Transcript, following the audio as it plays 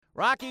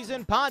Rockies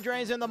and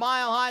Padres in the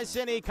Mile High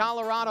City,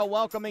 Colorado,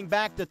 welcoming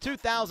back the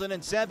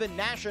 2007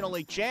 National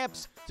League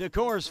champs to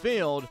Coors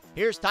Field.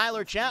 Here's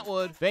Tyler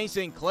Chatwood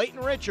facing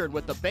Clayton Richard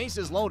with the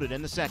bases loaded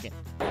in the second.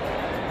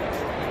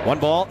 1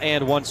 ball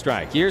and 1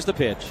 strike. Here's the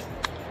pitch.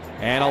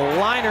 And a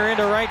liner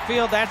into right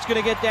field. That's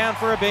going to get down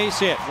for a base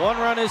hit. 1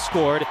 run is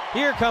scored.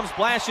 Here comes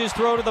Blash's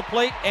throw to the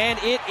plate, and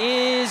it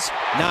is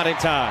not in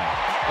time.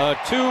 A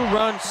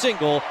 2-run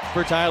single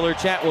for Tyler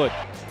Chatwood.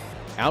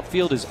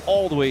 Outfield is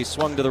all the way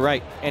swung to the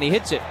right, and he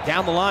hits it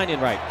down the line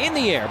and right. In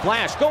the air,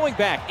 Blash going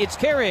back. It's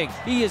carrying.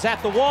 He is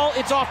at the wall.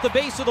 It's off the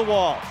base of the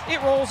wall.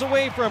 It rolls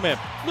away from him.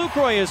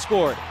 Lucroy has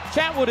scored.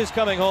 Chatwood is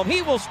coming home.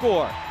 He will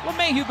score.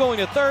 LeMahieu going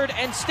to third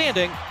and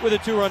standing with a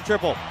 2-run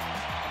triple.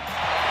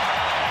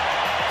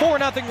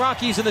 4-0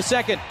 Rockies in the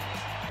second.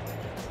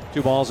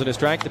 2 balls and a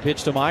strike. The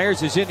pitch to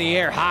Myers is in the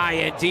air, high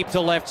and deep to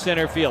left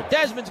center field.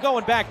 Desmond's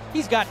going back.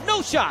 He's got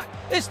no shot.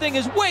 This thing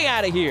is way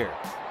out of here.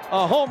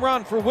 A home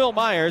run for Wil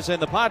Myers,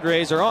 and the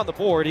Padres are on the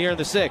board here in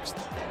the 6th.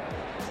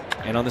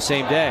 And on the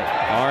same day,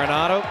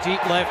 Arenado,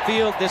 deep left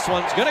field. This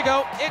one's going to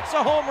go. It's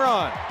a home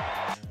run.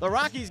 The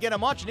Rockies get a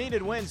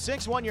much-needed win,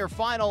 6-1 your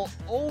final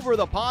over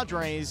the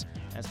Padres,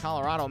 as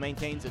Colorado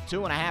maintains a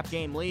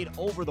 2.5-game lead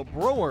over the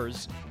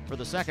Brewers for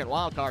the second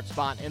wildcard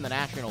spot in the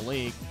National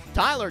League.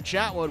 Tyler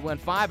Chatwood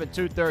went 5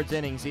 2/3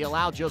 innings. He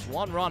allowed just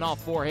 1 run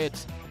off 4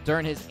 hits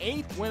during his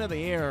 8th win of the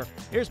year.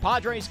 Here's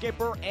Padres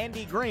skipper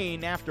Andy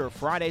Green after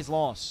Friday's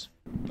loss.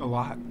 A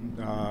lot,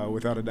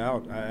 without a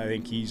doubt. I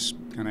think he's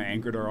kind of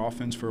anchored our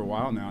offense for a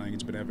while now. I think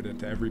it's been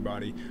evident to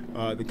everybody.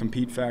 The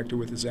compete factor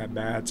with his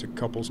at-bats, it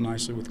couples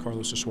nicely with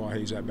Carlos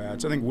Asuaje's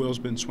at-bats. I think Will's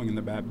been swinging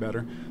the bat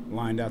better,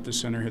 lined out the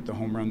center, hit the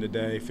home run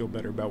today, feel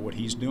better about what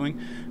he's doing.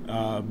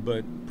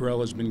 But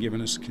Perella's been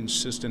giving us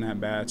consistent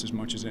at-bats as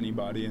much as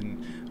anybody,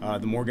 and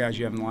the more guys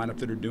you have in the lineup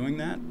that are doing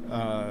that,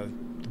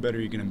 the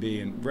better you're going to be.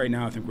 And right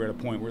now I think we're at a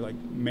point where, like,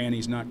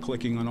 Manny's not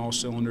clicking on all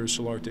cylinders,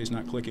 Solarte's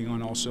not clicking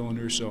on all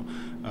cylinders, so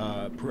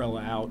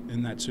Perella out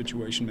in that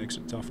situation makes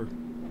it tougher.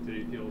 How did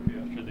he feel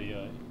after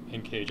the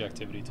in-cage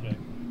activity today?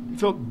 He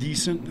felt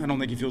decent. I don't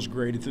think he feels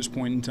great at this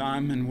point in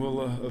time, and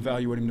we'll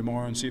evaluate him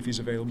tomorrow and see if he's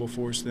available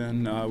for us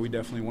then. We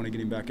definitely want to get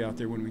him back out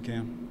there when we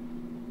can.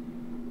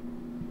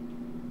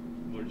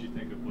 What did you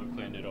think of what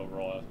Clayton did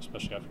overall,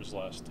 especially after his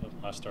last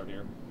start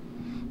here?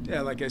 Yeah,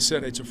 like I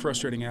said, it's a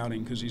frustrating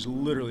outing because he's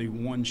literally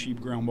 1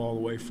 cheap ground ball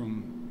away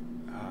from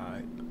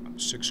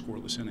 6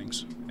 scoreless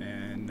innings,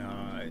 and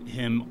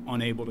him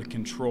unable to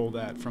control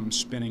that from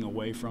spinning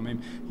away from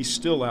him. He's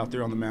still out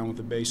there on the mound with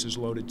the bases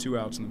loaded, 2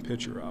 outs and the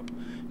pitcher up.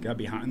 Got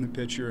behind the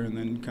pitcher and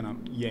then kind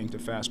of yanked a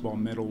fastball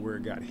middle where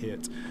it got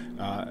hit.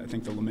 I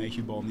think the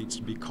LeMahieu ball needs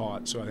to be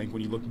caught. So I think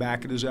when you look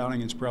back at his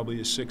outing, it's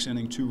probably a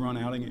 6-inning, 2-run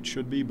outing. It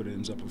should be, but it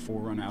ends up a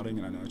 4-run outing,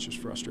 and I know it's just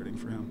frustrating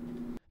for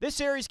him. This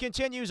series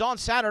continues on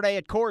Saturday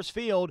at Coors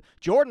Field.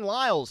 Jordan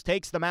Lyles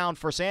takes the mound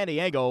for San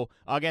Diego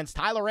against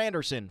Tyler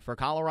Anderson for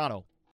Colorado.